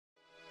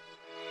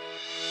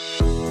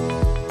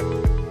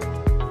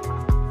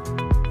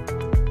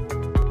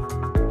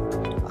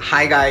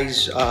Hi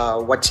guys,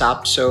 what's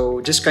up? So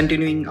just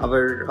continuing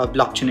our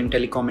blockchain and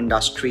telecom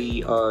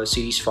industry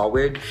series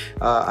forward,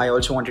 I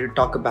also wanted to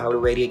talk about a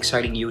very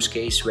exciting use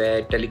case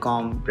where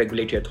Telecom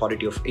Regulatory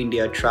Authority of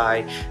India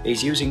 (TRAI)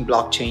 is using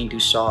blockchain to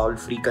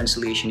solve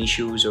reconciliation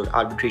issues or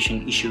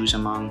arbitration issues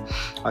among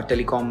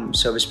telecom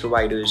service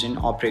providers and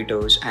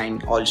operators,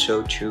 and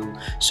also to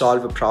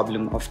solve a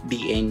problem of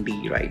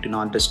DND, right, do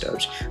not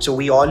disturb. So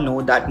we all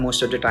know that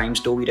most of the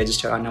times, though we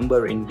register our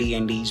number in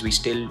DNDs, we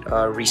still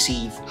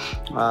receive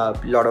a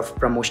lot of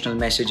promotional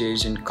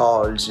messages and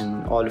calls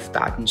and all of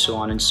that and so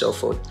on and so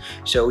forth.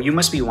 So you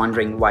must be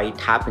wondering why it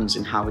happens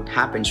and how it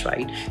happens,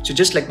 right? So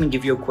just let me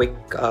give you a quick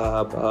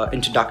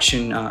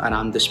introduction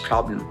around this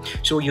problem.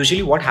 So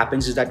usually what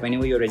happens is that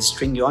whenever you're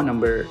registering your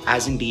number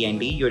as in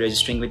DND, you're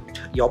registering with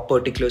your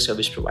particular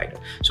service provider.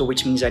 So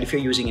which means that if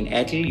you're using an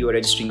Airtel, you're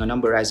registering your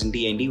number as in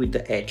DND with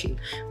the Airtel,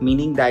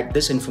 meaning that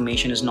this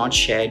information is not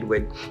shared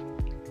with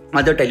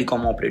other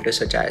telecom operators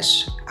such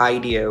as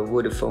Idea,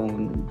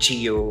 Vodafone,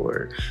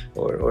 Jio,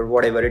 or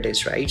whatever it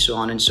is, right? So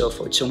on and so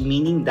forth. So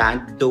meaning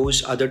that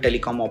those other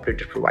telecom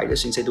operator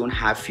providers, since they don't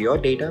have your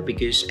data,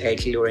 because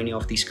Airtel or any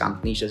of these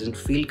companies doesn't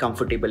feel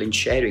comfortable in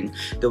sharing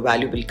the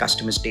valuable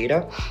customers'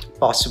 data,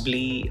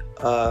 possibly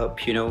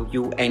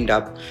you end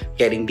up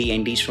getting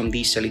DNDs from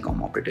these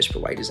telecom operators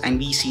providers. And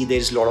we see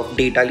there's a lot of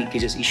data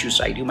leakages issues,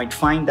 right? You might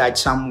find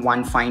that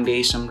one fine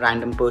day, some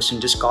random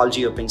person just calls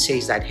you up and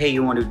says that, hey,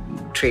 you want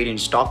to trade in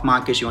stock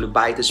markets, you want to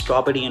buy this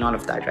property and all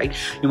of that, right?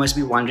 You must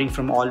be wondering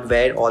from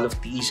where all of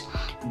these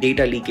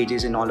data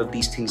leakages and all of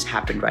these things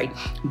happen, right?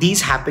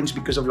 These happens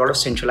because of a lot of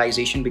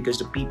centralization, because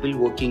the people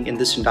working in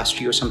this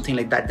industry or something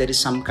like that, there is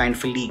some kind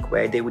of a leak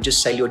where they would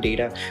just sell your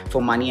data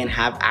for money and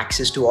have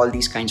access to all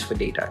these kinds of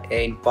data.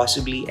 And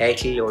possibly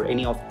Airtel or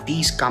any of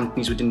these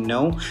companies wouldn't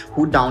know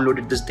who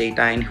downloaded this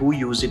data and who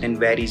used it and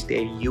where is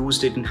they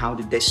used it and how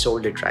did they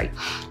sold it, right?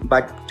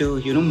 But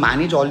to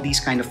manage all these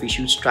kind of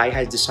issues, TRAI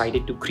has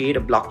decided to create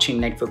a blockchain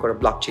network or a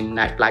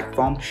blockchain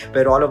platform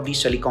where all of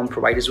these telecom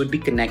providers would be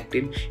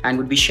connected and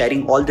would be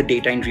sharing all the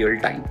data in real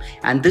time.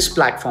 And this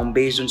platform,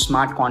 based on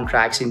smart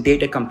contracts and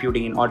data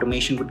computing and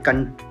automation,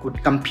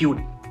 would compute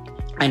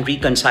and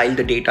reconcile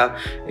the data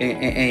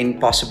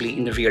and possibly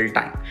in the real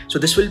time. So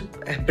this will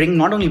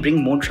not only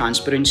bring more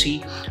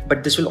transparency,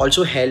 but this will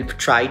also help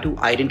try to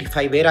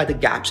identify where are the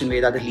gaps and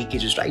where are the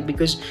leakages, right?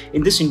 Because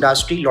in this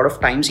industry, a lot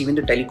of times, even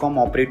the telecom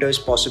operators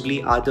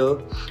possibly are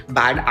the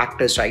bad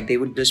actors, right? They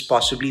would just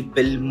possibly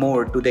bill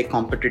more to their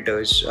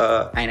competitors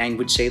and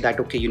would say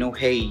that, okay,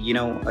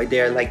 hey,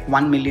 there are like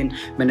 1 million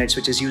minutes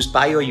which is used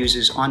by your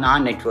users on our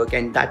network,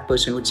 and that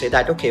person would say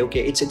that, okay,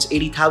 it's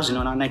 80,000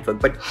 on our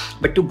network.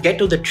 But to get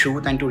to the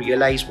truth and to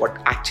realize what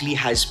actually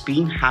has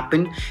been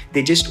happened,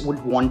 they just would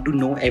want to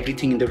know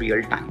everything in the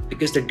real time,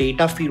 because the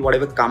data feed,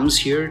 whatever comes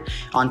here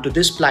onto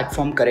this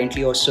platform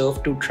currently or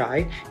served to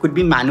TRAI, could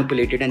be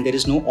manipulated and there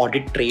is no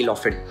audit trail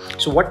of it.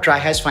 So what TRAI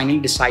has finally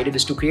decided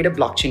is to create a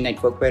blockchain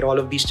network where all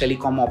of these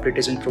telecom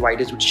operators and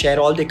providers would share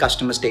all their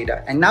customers'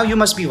 data. And now you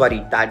must be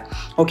worried that,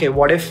 okay,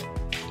 what if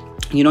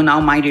now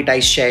my data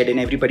is shared and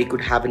everybody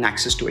could have an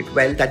access to it?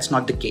 Well, that's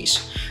not the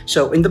case.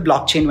 So in the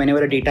blockchain,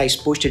 whenever a data is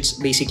pushed, it's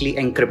basically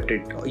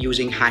encrypted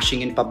using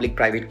hashing and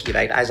public-private key,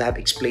 right? As I have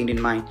explained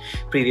in my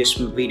previous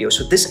video.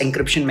 So this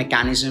encryption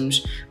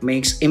mechanisms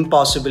makes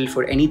impossible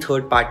for any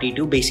third party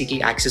to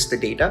basically access the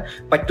data,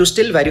 but to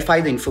still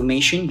verify the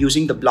information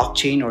using the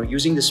blockchain or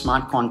using the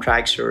smart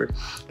contracts or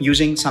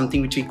using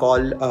something which we call,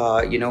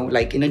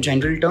 like in a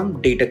general term,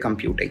 data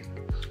computing.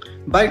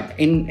 But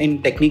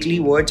in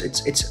technically words,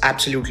 it's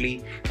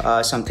absolutely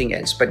something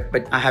else.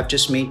 But I have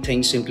just made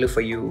things simpler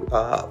for you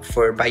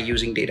by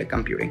using data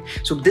computing.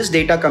 So this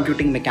data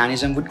computing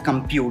mechanism would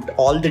compute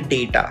all the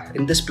data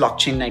in this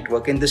blockchain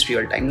network in this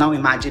real time. Now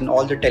imagine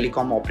all the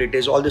telecom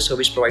operators, all the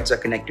service providers are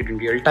connected in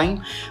real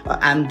time,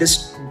 and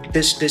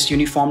this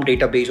uniform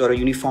database or a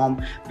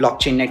uniform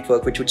blockchain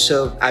network, which would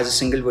serve as a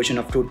single version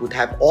of truth, would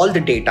have all the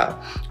data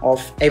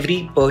of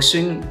every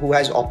person who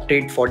has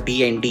opted for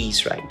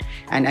DNDs, right?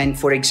 And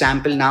for example,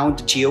 now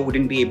the Jio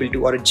wouldn't be able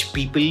to, or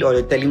people or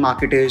the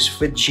telemarketers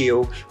with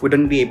Jio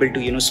wouldn't be able to,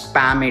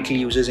 spam Airtel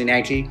users, in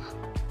Airtel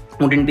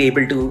wouldn't be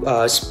able to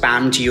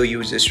spam Jio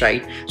users,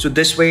 right? So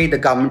this way, the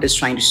government is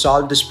trying to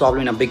solve this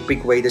problem in a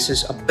big way. This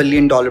is $1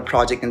 billion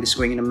project, and this is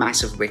going in a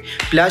massive way.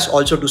 Plus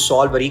also to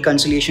solve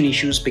reconciliation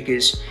issues,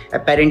 because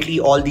apparently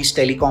all these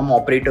telecom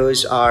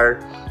operators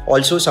are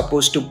also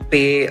supposed to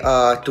pay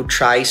to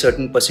TRAI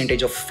certain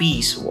percentage of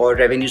fees or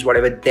revenues,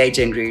 whatever they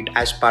generate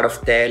as part of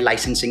their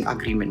licensing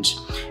agreements.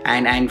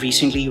 And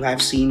recently you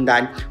have seen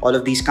that all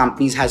of these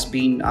companies has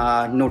been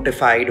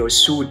notified or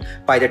sued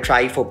by the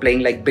TRAI for paying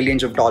like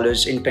billions of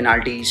dollars in penalties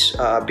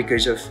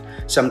because of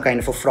some kind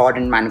of a fraud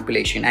and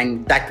manipulation.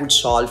 And that would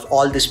solve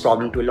all this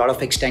problem to a lot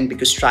of extent,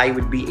 because TRAI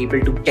would be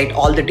able to get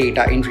all the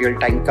data in real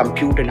time,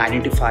 compute and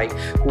identify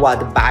who are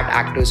the bad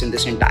actors in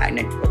this entire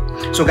network.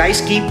 So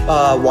guys, keep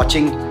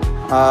watching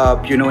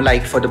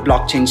like for the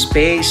blockchain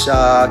space.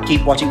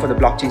 Keep watching for the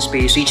blockchain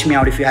space. Reach me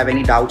out if you have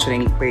any doubts or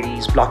any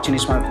queries. Blockchain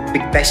is one of the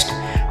best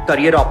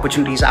career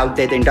opportunities out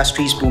there. The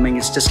industry is booming.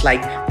 It's just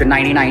like the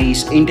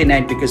 1990s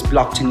internet, because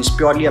blockchain is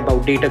purely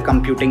about data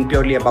computing,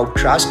 purely about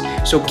trust.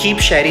 So keep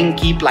sharing,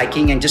 keep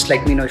liking, and just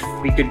let me know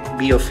if we could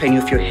be of any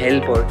of your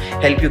help or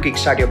help you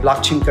kickstart your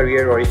blockchain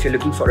career, or if you're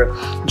looking for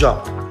a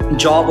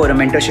job or a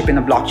mentorship in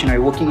the blockchain, or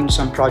you're working in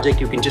some project,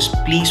 you can just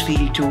please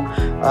feel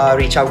to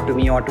reach out to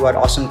me or to our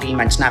awesome team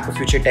and Snap a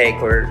Future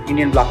Tech or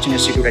Indian Blockchain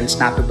Institute and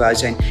Snap a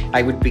Buzz, and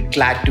I would be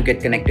glad to get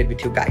connected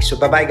with you guys. So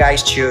bye bye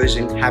guys, cheers,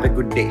 and have a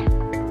good day.